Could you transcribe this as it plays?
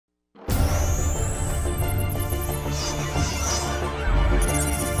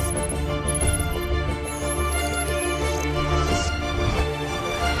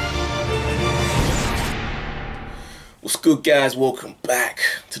good, guys? Welcome back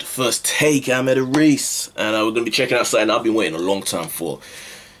to the first take. I'm Ed Reese, and we're going to be checking out something I've been waiting a long time for,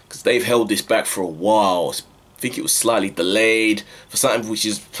 because they've held this back for a while. I think it was slightly delayed for something which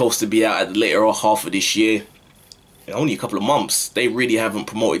is supposed to be out at the later half of this year. Only a couple of months. They really haven't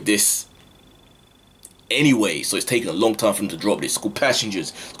promoted this anyway, so it's taken a long time for them to drop this. It's called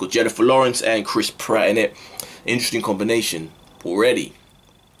Passengers. It's got Jennifer Lawrence and Chris Pratt in it. Interesting combination already.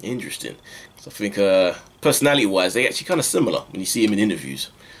 Interesting. So I think personality-wise, they actually kind of similar when you see them in interviews.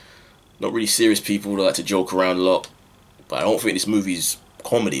 Not really serious people. They like to joke around a lot. But I don't think this movie's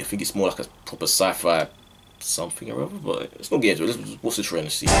comedy. I think it's more like a proper sci-fi something or other. But let's not get into it. Let's watch the trailer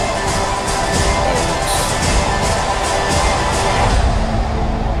and see.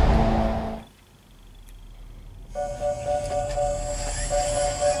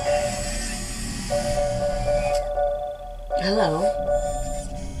 Hello.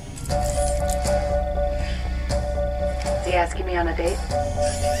 Is he asking me on a date?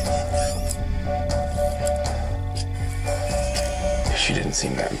 She didn't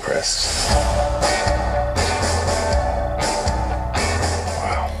seem that impressed.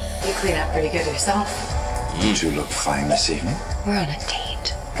 Wow. You clean up pretty good yourself. You two look fine this evening. We're on a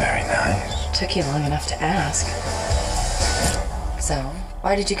date. Very nice. Took you long enough to ask. So,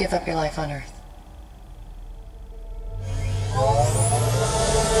 why did you give up your life on Earth?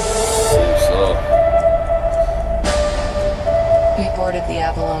 We boarded the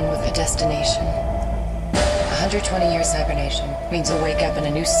Avalon with a destination. 120 years hibernation means we'll wake up in a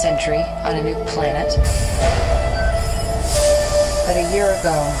new century on a new planet. But a year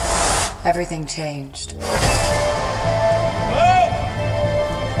ago, everything changed. Hello?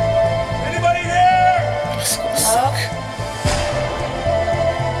 Anybody here? Hello?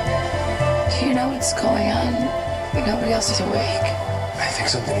 Do you know what's going on? Nobody else is awake. I think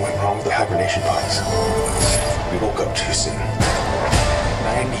something went wrong with the hibernation pods. We woke up too soon.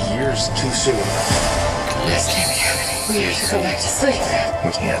 9 years too soon. Yes. We have to go back to sleep.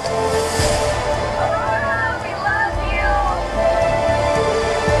 We can't. We love you.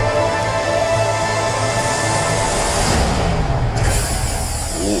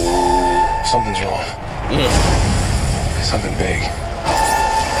 Something's wrong. Something big.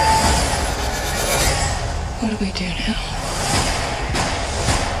 What do we do now?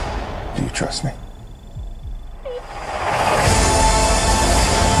 Do you trust me?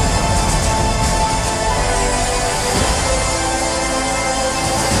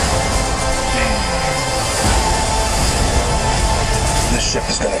 This ship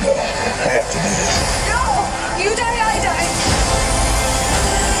is gonna go. I have to do this. No! You die, I die!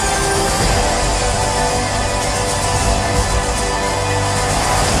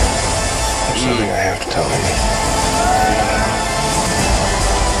 There's something I have to tell you.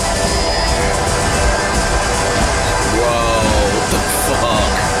 Whoa, what the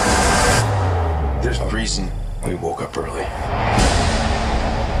fuck? There's a reason we woke up early.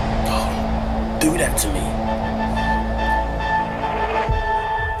 Oh, do that to me.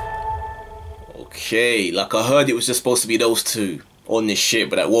 Okay, like I heard it was just supposed to be those two on this ship,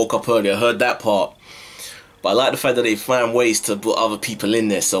 but I woke up early. I heard that part. But I like the fact that they find ways to put other people in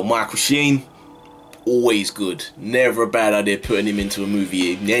there. So Michael Sheen, always good. Never a bad idea putting him into a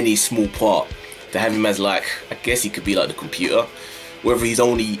movie in any small part. To have him as, like, I guess he could be like the computer. Whether he's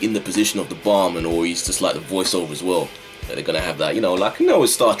only in the position of the barman or he's just like the voiceover as well. That they're gonna have that, you know, like, you know, with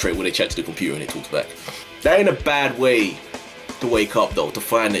Star Trek where they chat to the computer and it talks back. That ain't a bad way to wake up though, to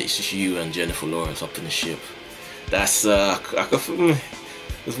find that it's just you and Jennifer Lawrence up in the ship. That's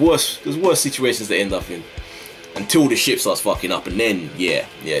there's worse situations to end up in. Until the ship starts fucking up, and then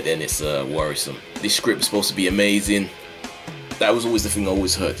then it's worrisome. This script is supposed to be amazing. That was always the thing I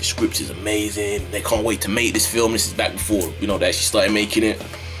always heard. The script is amazing. They can't wait to make this film. This is back before, you know, they actually started making it.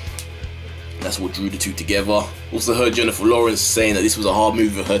 And that's what drew the two together. Also heard Jennifer Lawrence saying that this was a hard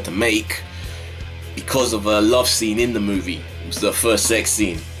movie for her to make because of her love scene in the movie. It was the first sex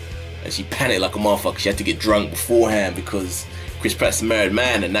scene. And she panicked like a motherfucker. She had to get drunk beforehand because Chris Pratt's a married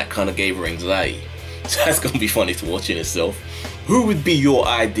man, and that kind of gave her anxiety. So that's going to be funny to watch in itself. Who would be your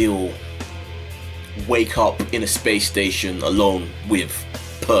ideal wake up in a space station alone with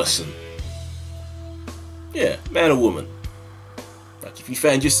person? Yeah, man or woman. Like if you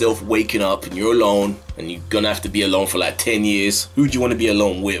found yourself waking up and you're alone and you're going to have to be alone for like 10 years, who do you want to be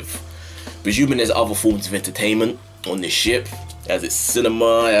alone with? Presuming there's other forms of entertainment on this ship. As it's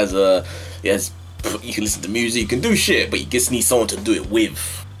cinema, you can listen to music, you can do shit, but you just need someone to do it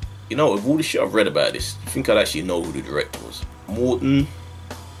with. You know, with all the shit I've read about this, I think I'd actually know who the director was. Morton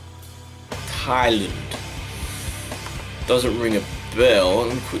Thailand. Doesn't ring a bell.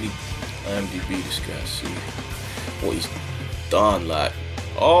 Let me quickly IMDb this guy, see. what he's done. Like,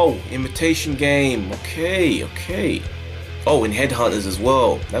 oh, Imitation Game, okay. Oh, and Headhunters as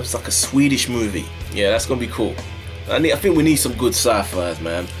well. That was like a Swedish movie. Yeah, that's gonna be cool. I think we need some good sci-fis,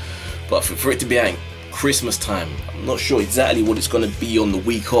 man. But for it to be at Christmas time, I'm not sure exactly what it's gonna be on the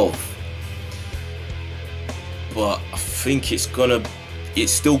week of. But I think it's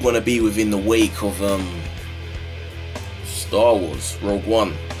still gonna be within the wake of Star Wars Rogue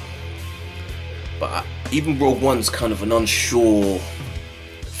One. But even Rogue One's kind of an unsure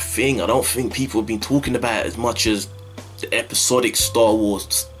thing. I don't think people have been talking about it as much as the episodic Star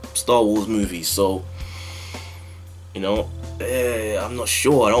Wars movies. So, you know, I'm not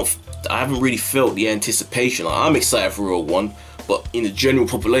sure. I haven't really felt the anticipation. Like, I'm excited for Rogue One, but in the general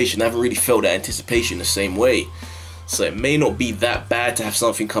population, I haven't really felt that anticipation the same way. So it may not be that bad to have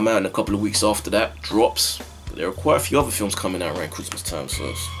something come out in a couple of weeks after that drops. But there are quite a few other films coming out around Christmas time, so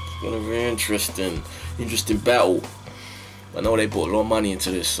it's gonna be very interesting battle. I know they put a lot of money into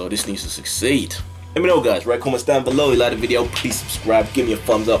this, so this needs to succeed. Let me know, guys. Write comments down below. You like the video, please subscribe. Give me a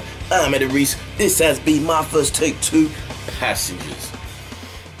thumbs up. I'm Eddie Reese. This has been my first take to Passengers.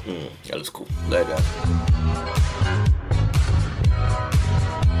 That looks cool. Later, guys.